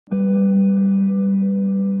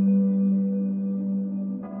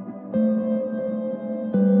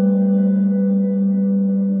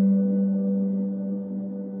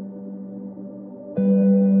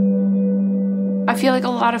I feel like a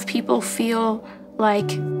lot of people feel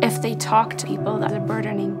like if they talk to people, that they're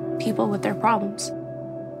burdening people with their problems.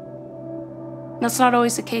 That's not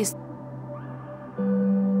always the case.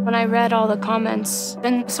 When I read all the comments,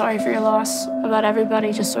 and sorry for your loss, about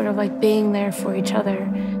everybody just sort of like being there for each other,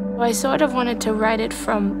 I sort of wanted to write it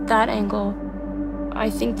from that angle. I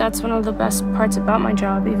think that's one of the best parts about my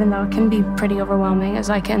job, even though it can be pretty overwhelming, is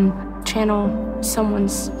I can channel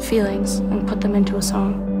someone's feelings and put them into a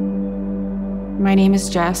song. My name is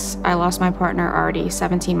Jess. I lost my partner Artie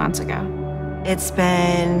 17 months ago. It's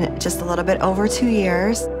been just a little bit over 2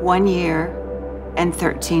 years. 1 year and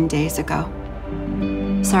 13 days ago.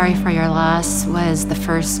 Sorry for Your Loss was the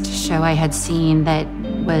first show I had seen that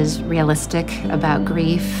was realistic about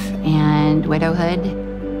grief and widowhood.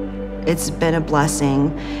 It's been a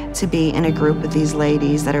blessing to be in a group with these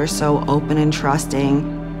ladies that are so open and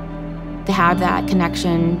trusting. To have that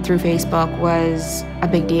connection through Facebook was a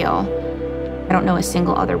big deal. I don't know a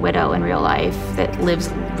single other widow in real life that lives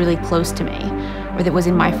really close to me or that was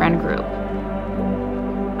in my friend group.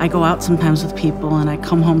 I go out sometimes with people and I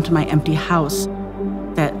come home to my empty house.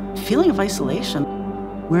 That feeling of isolation.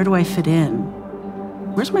 Where do I fit in?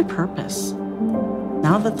 Where's my purpose?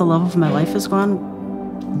 Now that the love of my life is gone,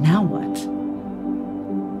 now what?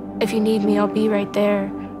 If you need me, I'll be right there.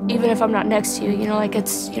 Even if I'm not next to you, you know, like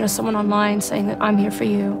it's, you know, someone online saying that I'm here for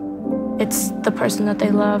you. It's the person that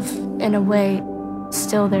they love, in a way,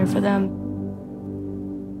 still there for them.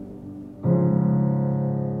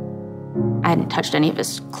 I hadn't touched any of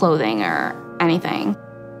his clothing or anything.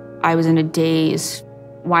 I was in a daze.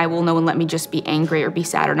 Why will no one let me just be angry or be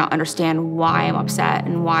sad or not understand why I'm upset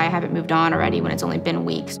and why I haven't moved on already when it's only been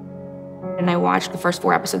weeks? And I watched the first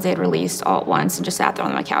 4 episodes they had released all at once and just sat there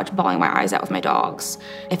on my couch bawling my eyes out with my dogs.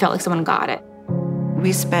 It felt like someone got it.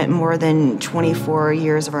 We spent more than 24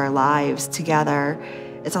 years of our lives together.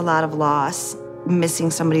 It's a lot of loss, missing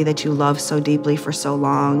somebody that you love so deeply for so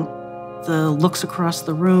long. The looks across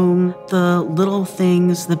the room, the little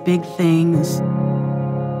things, the big things.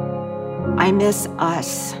 I miss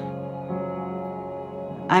us.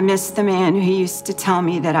 I miss the man who used to tell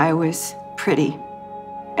me that I was pretty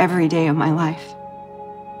every day of my life.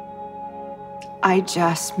 I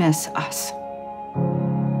just miss us.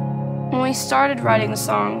 When we started writing the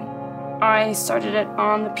song, I started it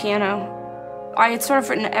on the piano. I had sort of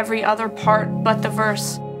written every other part but the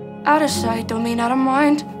verse. Out of sight, don't mean out of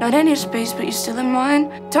mind. Not in your space, but you're still in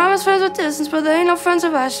mine. Time is friends with distance, but they ain't no friends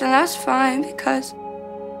of us, and that's fine, because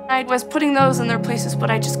I was putting those in their places,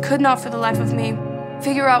 but I just could not, for the life of me,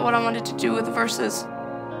 figure out what I wanted to do with the verses.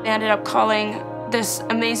 I ended up calling this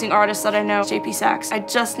amazing artist that I know, JP Saxe. I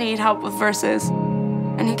just need help with verses.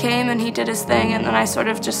 And he came and he did his thing, and then I sort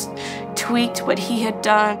of just tweaked what he had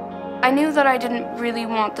done. I knew that I didn't really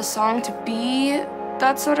want the song to be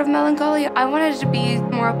that sort of melancholy. I wanted it to be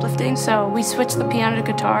more uplifting, so we switched the piano to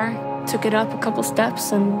guitar, took it up a couple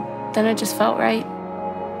steps, and then it just felt right.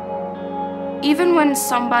 Even when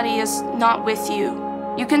somebody is not with you,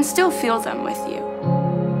 you can still feel them with you.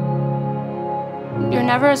 You're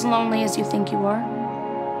never as lonely as you think you are.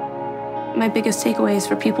 My biggest takeaway is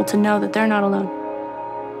for people to know that they're not alone.